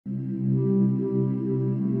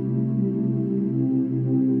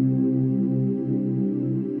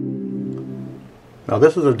Now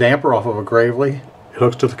this is a damper off of a Gravely. It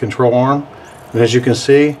hooks to the control arm, and as you can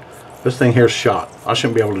see, this thing here is shot. I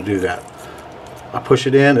shouldn't be able to do that. I push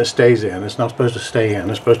it in, it stays in. It's not supposed to stay in.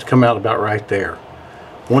 It's supposed to come out about right there.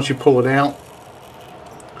 Once you pull it out,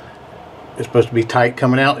 it's supposed to be tight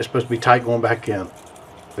coming out. It's supposed to be tight going back in.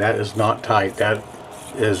 That is not tight. That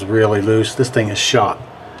is really loose. This thing is shot.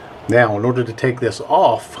 Now, in order to take this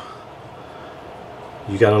off,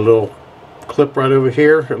 you got a little clip right over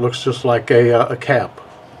here. It looks just like a cap.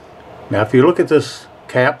 Now, if you look at this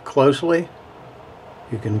cap closely,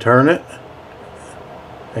 you can turn it,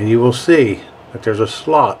 and you will see that there's a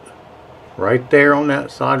slot right there on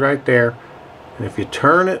that side right there. And if you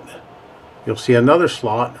turn it, you'll see another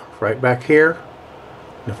slot right back here.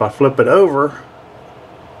 And if I flip it over,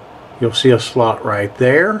 you'll see a slot right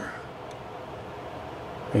there,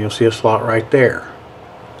 and you'll see a slot right there.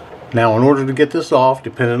 Now, in order to get this off,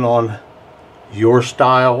 depending on your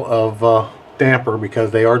style of damper,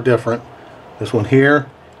 because they are different, this one here,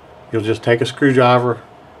 you'll just take a screwdriver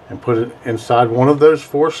and put it inside one of those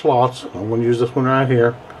 4 slots. I'm going to use this one right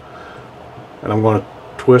here, and I'm going to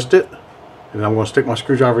twist it, and I'm going to stick my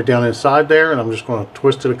screwdriver down inside there, and I'm just going to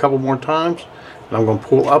twist it a couple more times, and I'm going to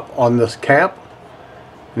pull up on this cap,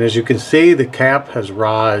 and as you can see, the cap has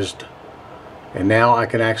rised, and now I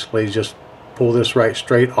can actually just pull this right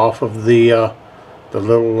straight off of the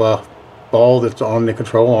little ball that's on the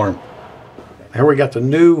control arm. Here we got the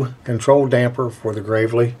new control damper for the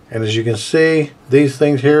Gravely, and as you can see, these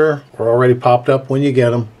things here are already popped up when you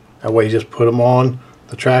get them. That way you just put them on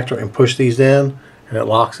the tractor and push these in, and it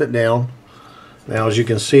locks it down. Now, as you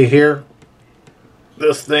can see here,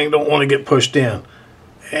 this thing don't want to get pushed in,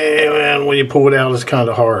 and when you pull it out, it's kind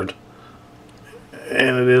of hard,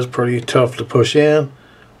 and it is pretty tough to push in,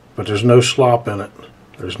 but there's no slop in it.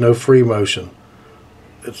 There's no free motion.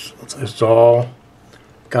 It's all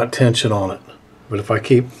got tension on it. But if I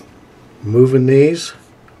keep moving these,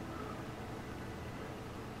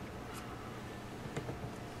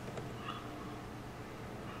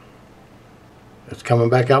 it's coming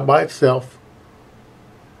back out by itself.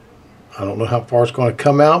 I don't know how far it's going to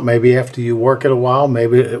come out. Maybe after you work it a while,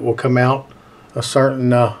 maybe it will come out a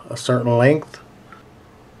certain length.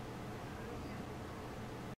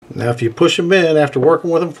 Now, if you push them in after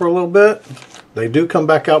working with them for a little bit, they do come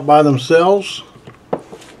back out by themselves.